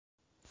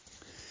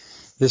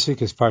This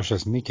week is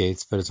Parshas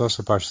Miketz, but it's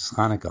also Parshas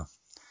Chanukah.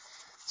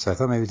 So I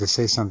thought maybe to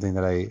say something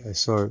that I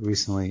saw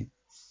recently,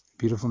 a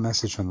beautiful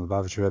message from the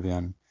Rabbi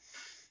on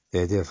the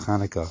idea of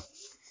Chanukah.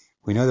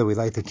 We know that we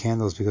light the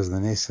candles because of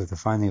the nes of the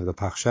finding of the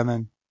Pach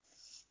Shemen.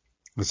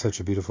 It's such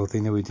a beautiful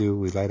thing that we do.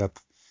 We light up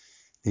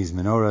these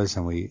menorahs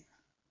and we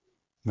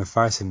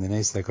mefarsim the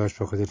nes that Kosh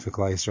Baruch Hu did for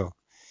Klal Yisrael.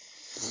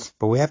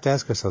 But we have to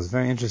ask ourselves,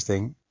 very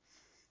interesting,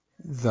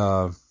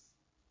 the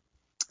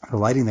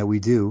lighting that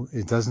we do,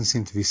 it doesn't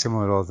seem to be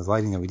similar at all to the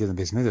lighting that we did in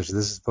the Beis Midrash.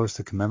 This is supposed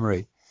to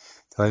commemorate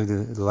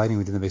the lighting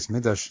we did in the Beis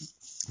Midrash.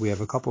 We have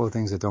a couple of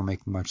things that don't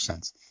make much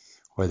sense,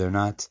 or they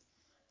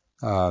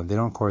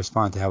don't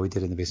correspond to how we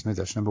did it in the Beis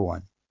Midrash. Number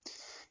one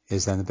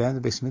is that in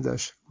the Beis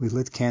Midrash, we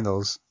lit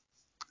candles,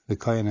 the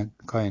Kohen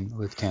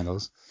lit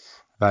candles,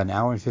 about an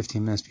hour and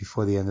 15 minutes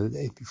before the end of the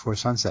day, before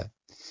sunset.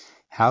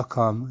 How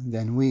come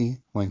then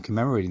when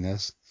commemorating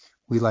this,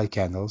 we light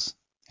candles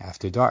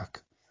after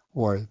dark?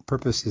 Or the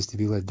purpose is to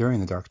be lit during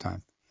the dark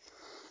time.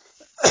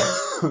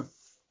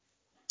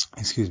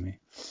 Excuse me.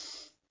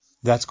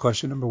 That's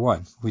question number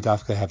one. We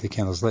dafka have the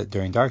candles lit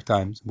during dark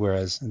times,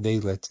 whereas they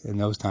lit in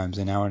those times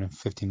an hour and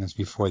 15 minutes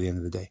before the end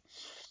of the day.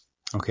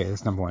 Okay,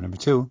 that's number one. Number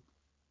two,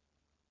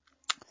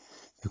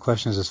 the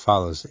question is as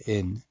follows.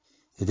 In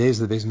the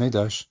days of the Beis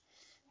Midrash,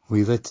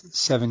 we lit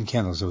 7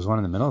 candles. There was one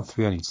in the middle,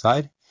 3 on each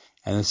side,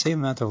 and the same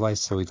amount of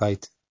lights the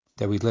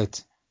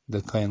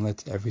Kohen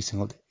lit every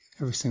single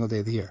day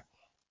of the year.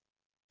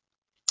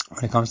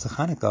 When it comes to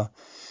Hanukkah,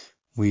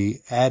 we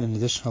add an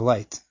additional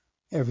light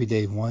every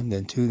day, 1,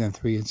 then 2, then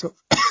 3, and so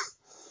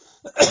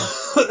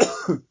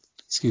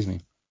excuse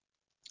me,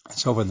 and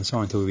so on and so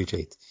on until we reach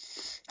 8.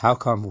 How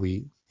come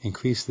we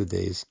increase the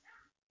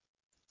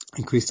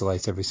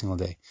lights every single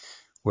day,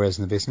 whereas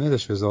in the Beis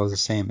Midrash it was always the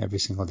same every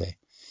single day?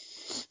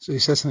 So he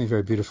says something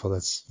very beautiful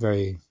that's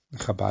very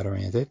Chabad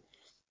oriented,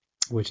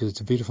 which is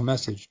a beautiful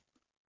message,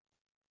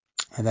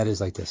 and that is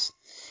like this: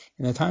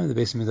 in the time of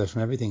the Beis Midrash,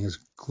 when everything is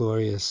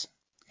glorious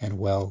and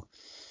well,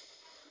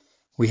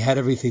 we had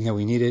everything that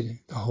we needed.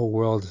 The whole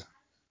world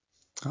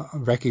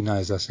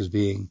recognized us as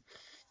being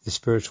the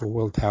spiritual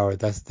world power.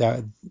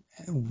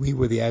 We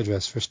were the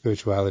address for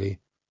spirituality.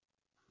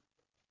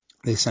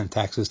 They sent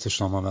taxes to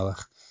Shlomo Melech.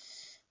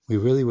 We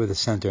really were the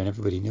center, and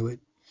everybody knew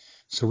it.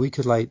 So we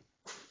could light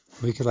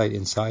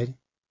inside.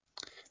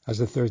 As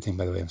the third thing,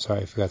 by the way, I'm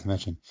sorry, I forgot to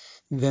mention.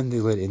 Then they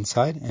lit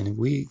inside, and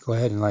we go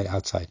ahead and light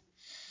outside.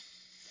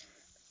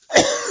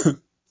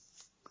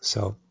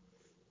 So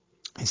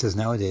he says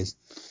nowadays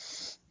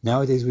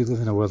we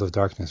live in a world of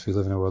darkness. We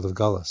live in a world of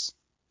galus.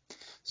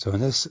 So in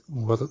this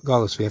world of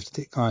galus, we have to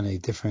take on a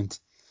different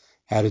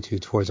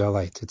attitude towards our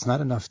light. It's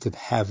not enough to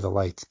have the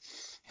light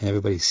and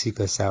everybody seek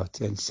us out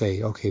and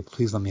say, okay,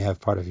 please let me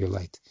have part of your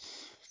light.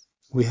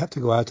 We have to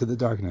go out to the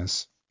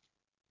darkness,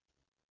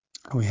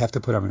 and we have to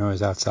put our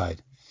menorahs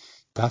outside.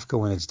 Dafka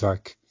when it's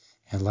dark,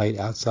 and light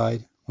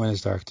outside when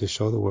it's dark, to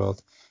show the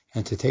world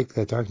and to take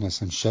that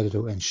darkness and shed it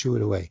and shoo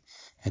it away,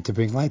 and to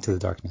bring light to the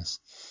darkness.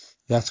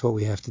 That's what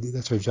we have to do.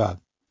 That's our job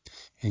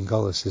in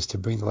Gullus, is to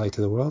bring the light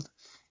to the world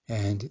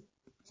and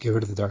get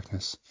rid of the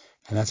darkness.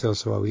 And that's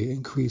also why we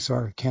increase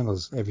our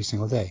candles every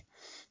single day,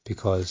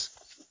 because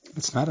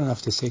it's not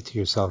enough to say to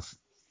yourself,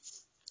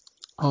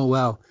 oh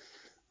wow,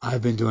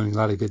 I've been doing a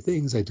lot of good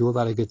things, I do a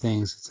lot of good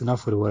things, it's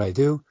enough with what I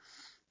do,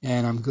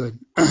 and I'm good.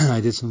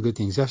 I did some good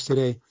things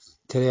yesterday,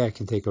 today I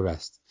can take a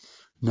rest.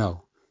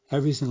 No.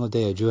 Every single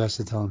day a Jew has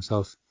to tell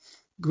himself,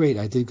 great,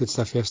 I did good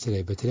stuff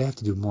yesterday, but today I have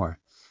to do more.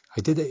 I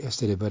did that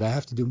yesterday, but I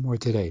have to do more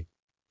today.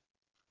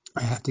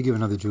 I have to give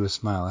another Jew a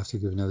smile. I have to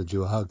give another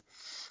Jew a hug.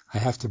 I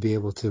have to be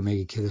able to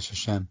make a Kiddush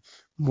Hashem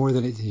more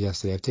than I did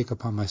yesterday. I take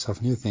upon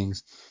myself new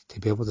things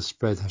to be able to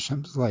spread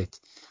Hashem's light.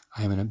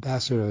 I am an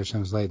ambassador of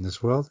Hashem's light in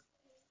this world,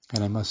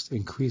 and I must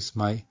increase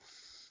my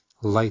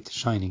light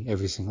shining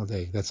every single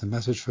day. That's a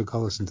message for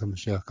Gullus until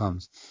Mashiach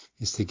comes,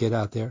 is to get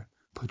out there,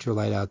 put your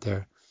light out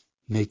there,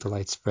 make the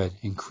light spread,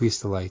 increase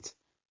the light.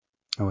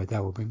 And with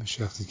that, we'll bring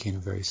Mashiach to the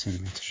kingdom very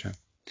soon.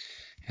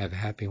 Have a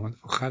happy,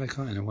 wonderful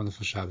Chanukah and a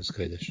wonderful Shabbos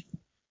Kodesh.